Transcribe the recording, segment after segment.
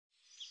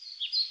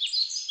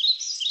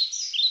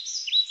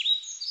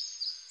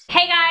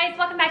Hey guys,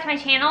 welcome back to my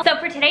channel. So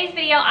for today's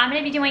video, I'm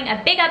going to be doing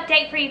a big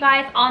update for you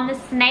guys on the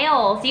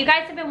snails. You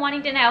guys have been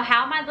wanting to know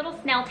how my little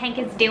snail tank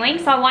is doing,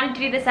 so I wanted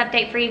to do this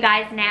update for you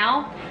guys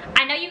now.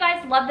 I know you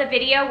guys love the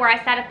video where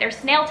I set up their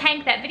snail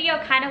tank. That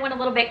video kind of went a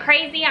little bit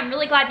crazy. I'm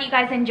really glad that you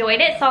guys enjoyed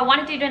it, so I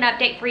wanted to do an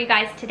update for you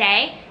guys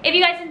today. If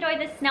you guys enjoyed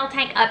this snail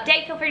tank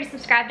update, feel free to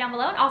subscribe down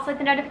below and also hit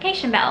the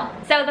notification bell.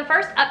 So the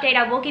first update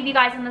I will give you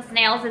guys on the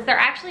snails is they're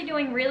actually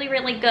doing really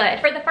good.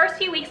 For the first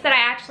few weeks that I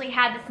actually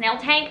had the snail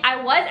tank,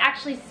 I was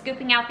actually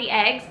scooping out the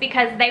eggs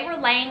because they were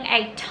laying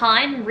a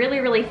ton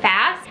really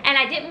fast, and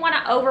I didn't want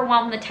to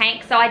overwhelm the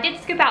tank, so I did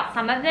scoop out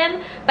some of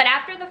them. But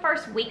after the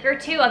first week or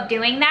two of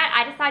doing that,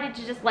 I decided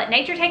to just let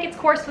nature take its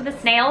course with the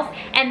snails,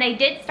 and they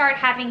did start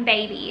having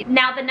babies.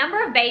 Now the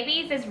number of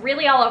babies is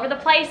really all over the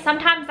place.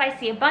 Sometimes I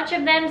see a bunch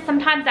of them,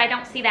 sometimes I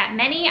don't see that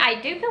many.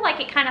 I do feel like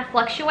it kind of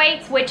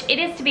fluctuates, which it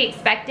is to be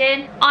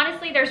expected.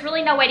 Honestly, there's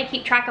really no way to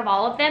keep track of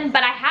all of them,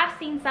 but I have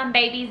seen some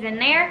babies in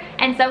there,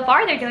 and so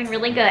far they're doing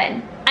really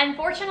good.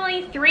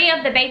 Unfortunately, 3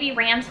 of the baby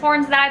ram's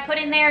horns that I put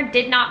in there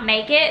did not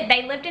make it.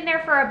 They lived in there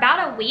for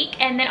about a week,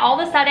 and then all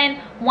of a sudden,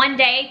 one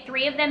day,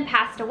 3 of them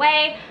passed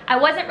away. I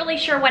wasn't really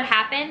sure what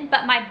happened,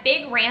 but my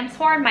big ram's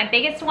horn, my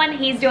biggest one,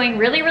 he's doing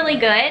really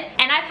good,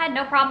 and I've had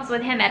no problems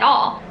with him at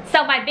all.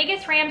 So my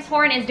biggest ram's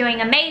horn is doing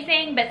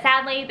amazing, but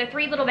sadly, the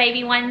 3 little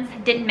baby ones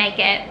didn't make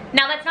it.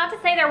 Now, that's not to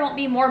say there won't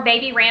be more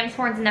baby ram's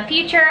horns in the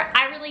future.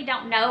 I really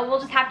don't know. We'll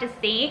just have to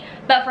see.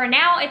 But for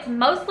now, it's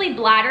mostly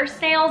bladder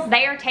snails.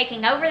 They are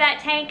taking over that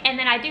tank, and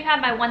then I do have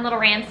my 1 little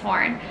ram's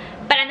horn.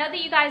 But I know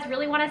that you guys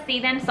really want to see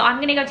them, so I'm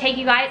gonna go take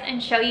you guys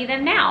and show you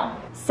them now.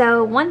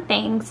 So one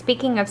thing,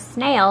 speaking of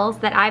snails,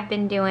 that I've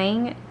been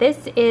doing,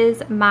 this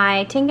is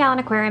my 10-gallon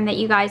aquarium that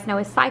you guys know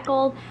is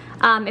cycled.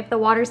 If the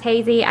water's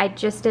hazy, I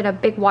just did a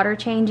big water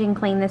change and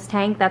cleaned this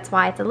tank. That's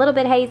why it's a little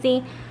bit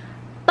hazy.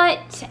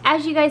 But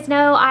as you guys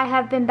know, I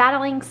have been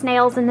battling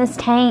snails in this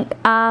tank,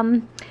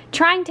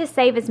 trying to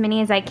save as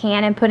many as I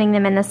can and putting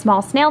them in the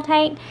small snail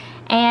tank.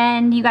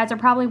 And you guys are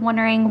probably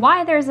wondering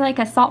why there's like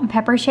a salt and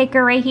pepper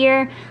shaker right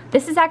here.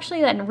 This is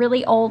actually a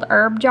really old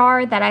herb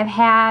jar that I've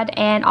had,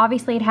 and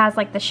obviously it has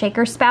like the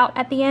shaker spout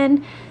at the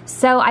end.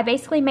 So I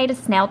basically made a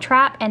snail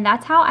trap, and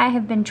that's how I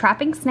have been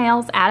trapping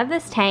snails out of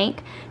this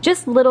tank.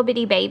 Just little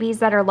bitty babies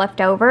that are left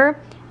over.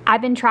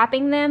 I've been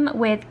trapping them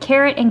with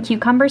carrot and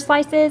cucumber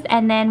slices,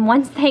 and then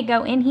once they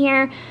go in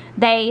here,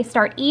 they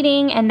start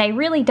eating, and they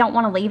really don't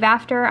want to leave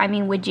after. I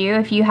mean, would you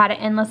if you had an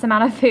endless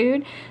amount of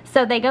food?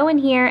 So they go in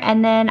here,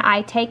 and then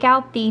I take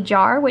out the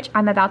jar, which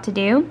I'm about to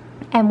do,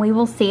 and we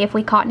will see if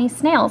we caught any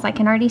snails. I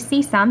can already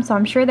see some, so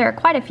I'm sure there are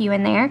quite a few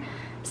in there.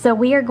 So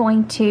we are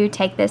going to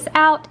take this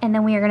out, and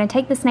then we are going to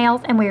take the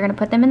snails, and we are going to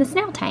put them in the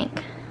snail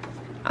tank.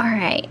 All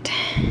right.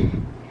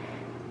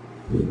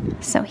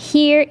 So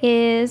here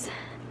is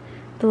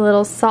the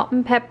little salt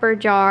and pepper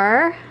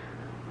jar,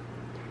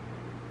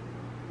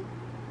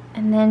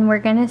 and then we're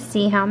gonna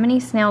see how many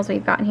snails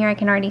we've got in here. I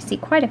can already see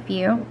quite a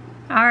few.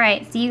 All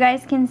right, so you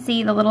guys can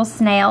see the little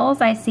snails.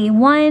 I see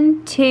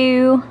 1,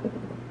 2,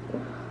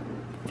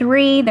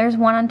 3. There's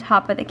one on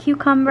top of the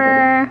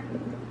cucumber.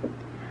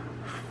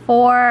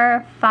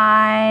 4,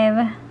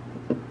 5.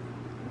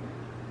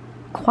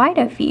 Quite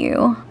a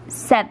few.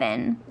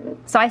 7.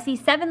 So I see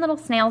 7 little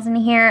snails in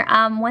here.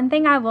 One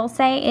thing I will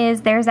say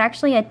is there's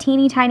actually a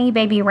teeny tiny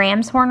baby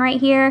ram's horn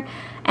right here,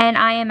 and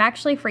I am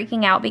actually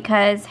freaking out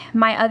because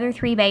my other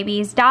 3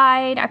 babies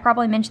died. I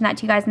probably mentioned that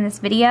to you guys in this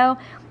video.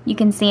 You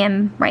can see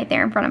him right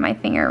there in front of my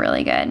finger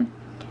really good.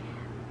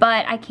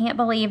 But I can't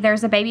believe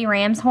there's a baby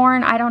ram's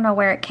horn. I don't know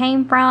where it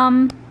came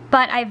from,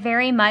 but I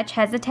very much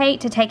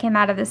hesitate to take him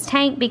out of this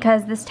tank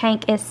because this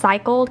tank is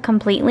cycled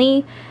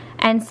completely.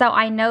 And so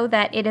I know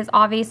that it is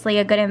obviously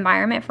a good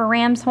environment for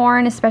ram's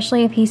horn,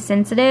 especially if he's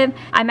sensitive.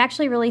 I'm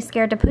actually really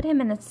scared to put him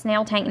in the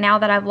snail tank now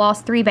that I've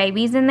lost 3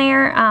 babies in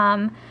there.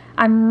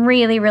 I'm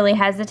really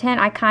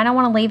hesitant. I kind of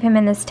want to leave him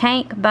in this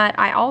tank, but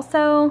I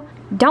also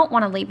don't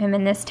want to leave him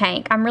in this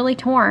tank. I'm really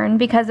torn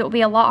because it will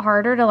be a lot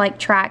harder to like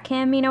track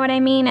him, you know what I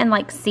mean, and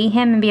like see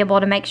him and be able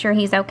to make sure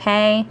he's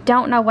okay.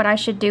 Don't know what I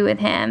should do with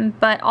him,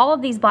 but all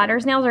of these bladder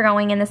snails are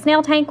going in the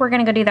snail tank. We're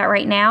gonna go do that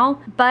right now.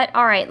 But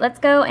all right, let's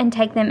go and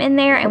take them in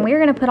there, and we're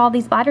gonna put all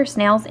these bladder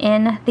snails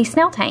in the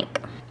snail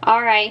tank.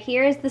 All right,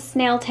 here's the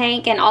snail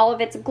tank in all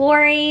of its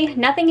glory.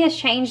 Nothing has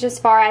changed as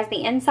far as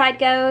the inside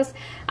goes.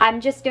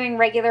 I'm just doing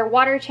regular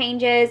water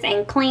changes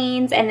and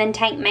cleans and then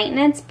tank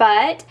maintenance,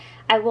 but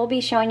I will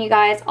be showing you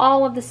guys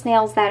all of the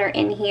snails that are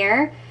in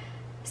here.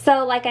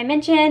 So like I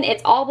mentioned,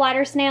 it's all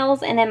bladder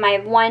snails, and then my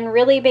 1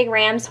 really big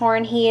ram's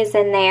horn, he is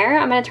in there.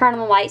 I'm gonna turn on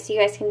the light so you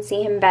guys can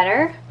see him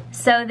better.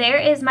 So there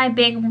is my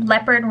big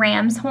leopard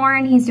ram's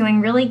horn. He's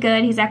doing really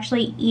good. He's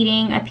actually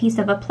eating a piece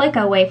of a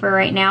Plico wafer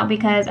right now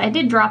because I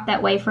did drop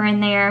that wafer in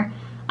there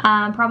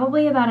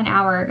probably about an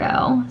hour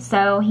ago.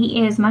 So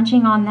he is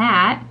munching on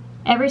that.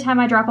 Every time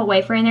I drop a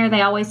wafer in there,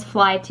 they always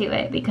fly to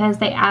it because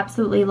they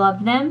absolutely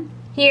love them.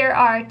 Here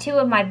are 2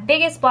 of my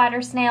biggest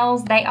bladder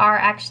snails. They are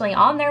actually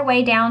on their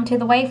way down to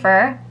the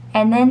wafer.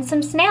 And then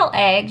some snail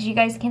eggs. You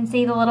guys can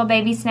see the little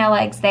baby snail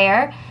eggs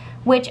there.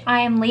 which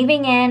I am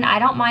leaving in. I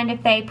don't mind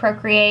if they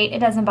procreate. It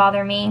doesn't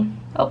bother me.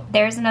 Oh,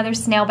 there's another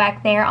snail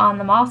back there on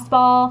the moss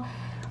ball.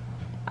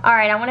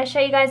 Alright, I want to show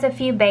you guys a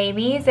few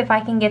babies if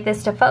I can get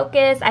this to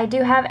focus. I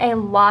do have a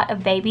lot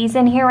of babies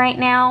in here right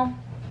now,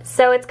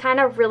 so it's kind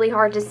of really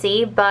hard to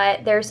see,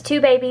 but there's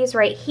 2 babies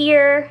right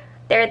here.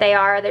 There they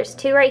are. There's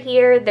 2 right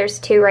here. There's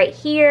 2 right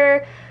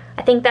here.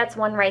 I think that's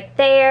 1 right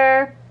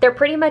there. They're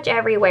pretty much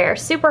everywhere.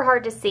 Super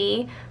hard to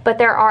see, but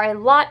there are a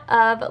lot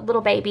of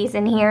little babies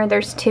in here.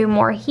 There's 2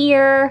 more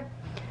here.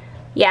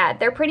 Yeah,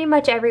 they're pretty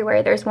much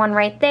everywhere. There's 1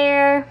 right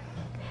there.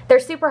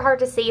 They're super hard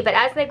to see, but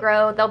as they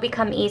grow, they'll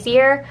become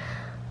easier.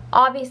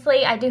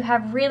 Obviously, I do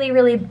have really,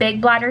 really big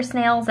bladder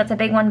snails. That's a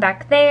big one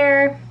back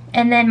there.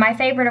 And then my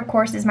favorite, of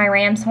course, is my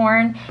ram's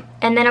horn.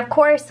 And then, of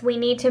course, we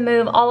need to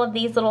move all of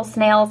these little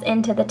snails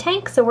into the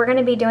tank, so we're going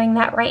to be doing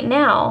that right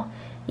now.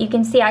 You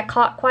can see I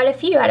caught quite a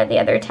few out of the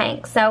other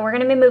tank, so we're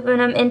going to be moving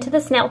them into the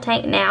snail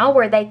tank now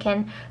where they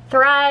can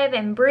thrive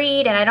and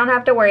breed and I don't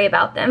have to worry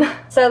about them.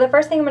 So the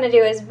first thing I'm going to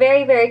do is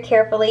very, very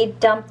carefully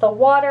dump the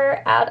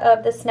water out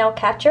of the snail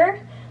catcher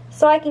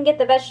so I can get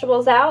the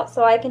vegetables out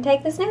so I can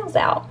take the snails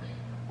out.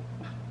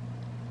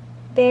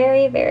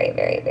 Very, very,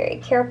 very, very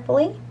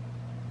carefully.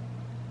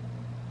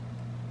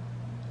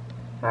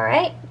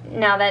 Alright,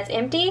 now that's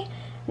empty.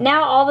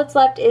 Now all that's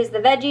left is the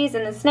veggies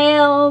and the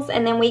snails,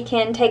 and then we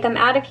can take them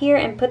out of here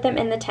and put them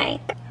in the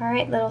tank.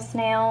 Alright, little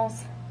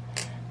snails,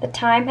 the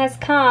time has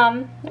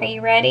come. Are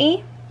you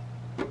ready?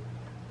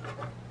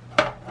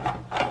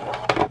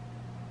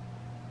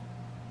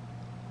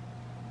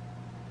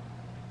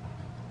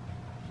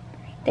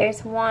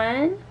 There's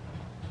 1.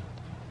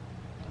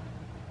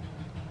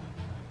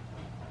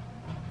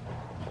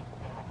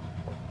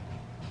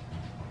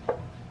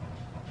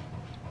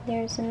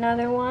 There's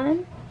another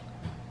 1.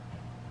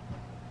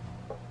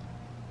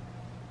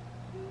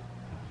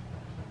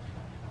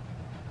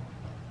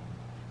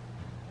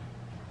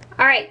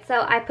 Alright,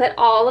 so I put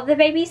all of the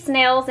baby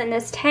snails in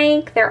this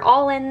tank. They're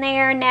all in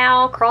there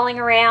now, crawling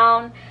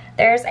around.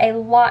 There's a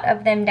lot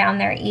of them down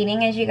there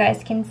eating, as you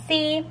guys can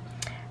see.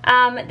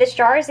 This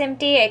jar is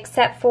empty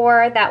except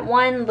for that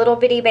 1 little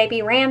bitty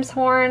baby ram's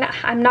horn.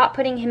 I'm not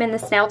putting him in the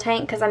snail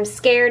tank because I'm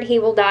scared he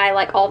will die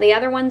like all the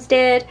other ones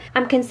did.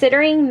 I'm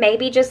considering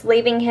maybe just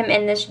leaving him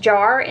in this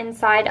jar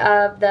inside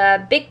of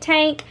the big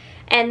tank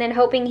and then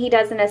hoping he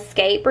doesn't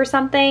escape or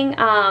something.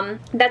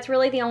 That's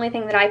really the only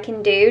thing that I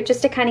can do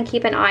just to kind of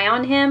keep an eye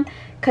on him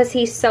because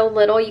he's so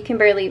little you can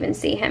barely even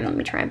see him. Let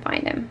me try and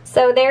find him.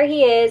 So there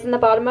he is in the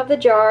bottom of the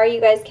jar. You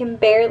guys can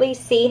barely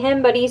see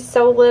him, but he's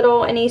so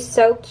little and he's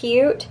so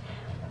cute.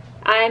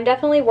 I'm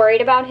definitely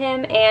worried about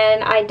him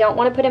and I don't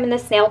want to put him in the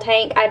snail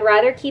tank. I'd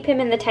rather keep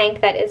him in the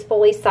tank that is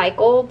fully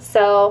cycled,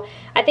 so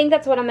I think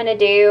that's what I'm going to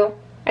do.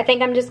 I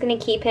think I'm just going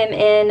to keep him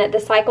in the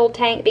cycled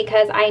tank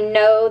because I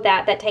know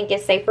that that tank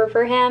is safer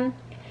for him.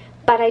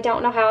 But I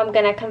don't know how I'm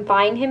going to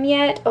confine him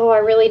yet. Oh, I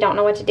really don't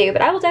know what to do.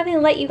 But I will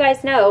definitely let you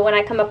guys know when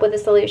I come up with a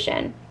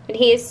solution. But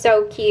he is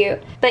so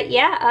cute. But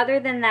yeah, other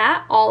than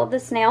that, all of the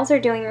snails are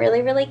doing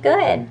really, really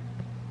good.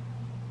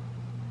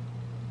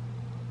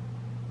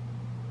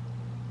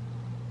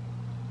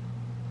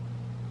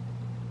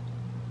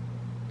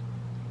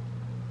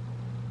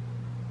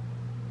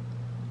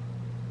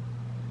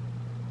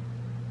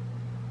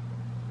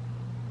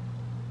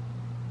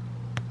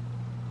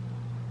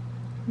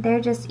 They're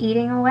just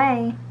eating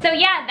away. So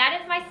yeah, that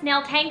is my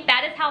snail tank.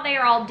 That is how they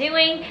are all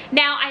doing.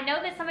 Now, I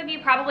know that some of you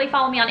probably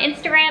follow me on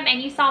Instagram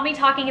and you saw me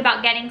talking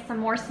about getting some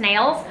more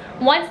snails.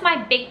 Once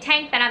my big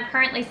tank that I'm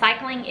currently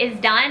cycling is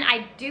done,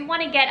 I do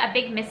want to get a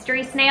big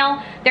mystery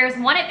snail. There's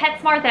one at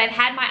PetSmart that I've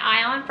had my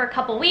eye on for a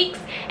couple weeks,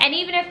 and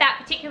even if that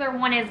particular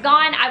one is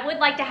gone, I would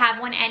like to have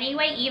one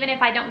anyway, even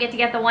if I don't get to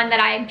get the one that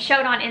I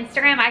showed on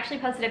Instagram. I actually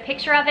posted a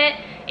picture of it.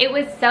 It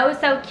was so,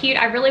 so cute.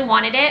 I really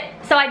wanted it.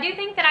 So I do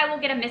think that I will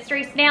get a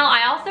mystery snail.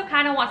 I also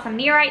kind of want some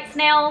nearite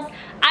snails.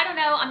 I don't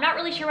know. I'm not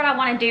really sure what I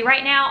want to do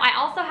right now. I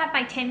also have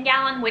my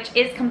 10-gallon, which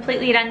is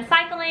completely done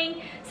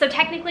cycling. So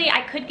technically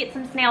I could get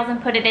some snails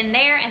and put it in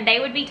there and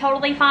they would be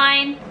totally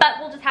fine, but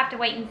we'll just have to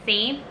wait and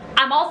see.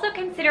 I'm also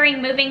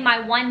considering moving my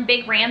 1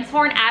 big ram's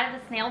horn out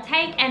of the snail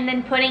tank and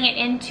then putting it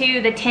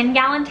into the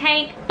 10-gallon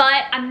tank,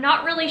 but I'm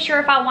not really sure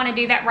if I want to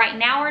do that right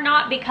now or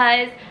not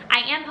because I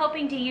am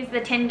hoping to use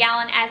the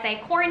 10-gallon as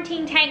a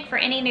quarantine tank for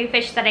any new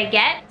fish that I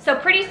get. So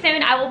pretty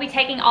soon I will be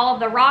taking all of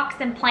the rocks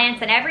and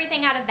plants and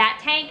everything out of that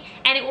tank,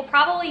 and it will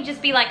probably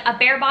just be like a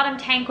bare bottom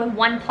tank with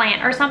 1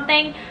 plant or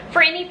something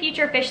for any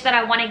future fish that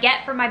I want to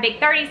get for my big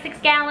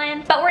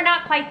 36-gallon. But we're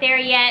not quite there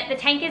yet. The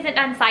tank isn't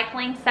done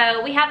cycling,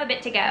 so we have a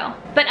bit to go.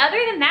 But other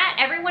than that,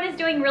 everyone is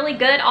doing really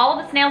good. All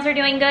of the snails are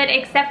doing good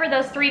except for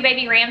those 3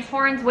 baby ram's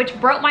horns, which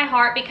broke my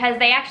heart because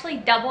they actually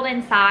doubled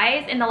in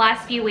size in the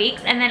last few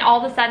weeks, and then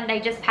all of a sudden they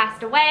just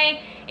passed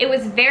away. It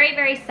was very,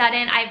 very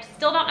sudden. I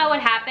still don't know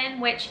what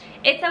happened, which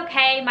it's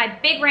okay. My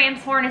big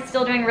ram's horn is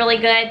still doing really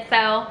good,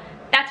 so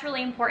That's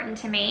really important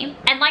to me.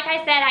 And like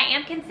I said, I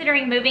am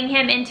considering moving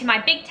him into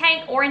my big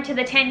tank or into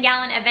the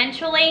 10-gallon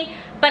eventually,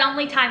 but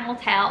only time will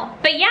tell.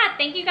 But yeah,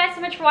 thank you guys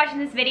so much for watching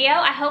this video.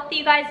 I hope that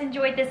you guys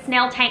enjoyed this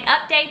snail tank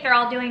update. They're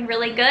all doing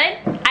really good.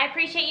 I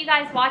appreciate you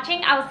guys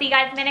watching. I will see you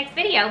guys in my next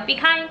video. Be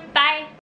kind. Bye.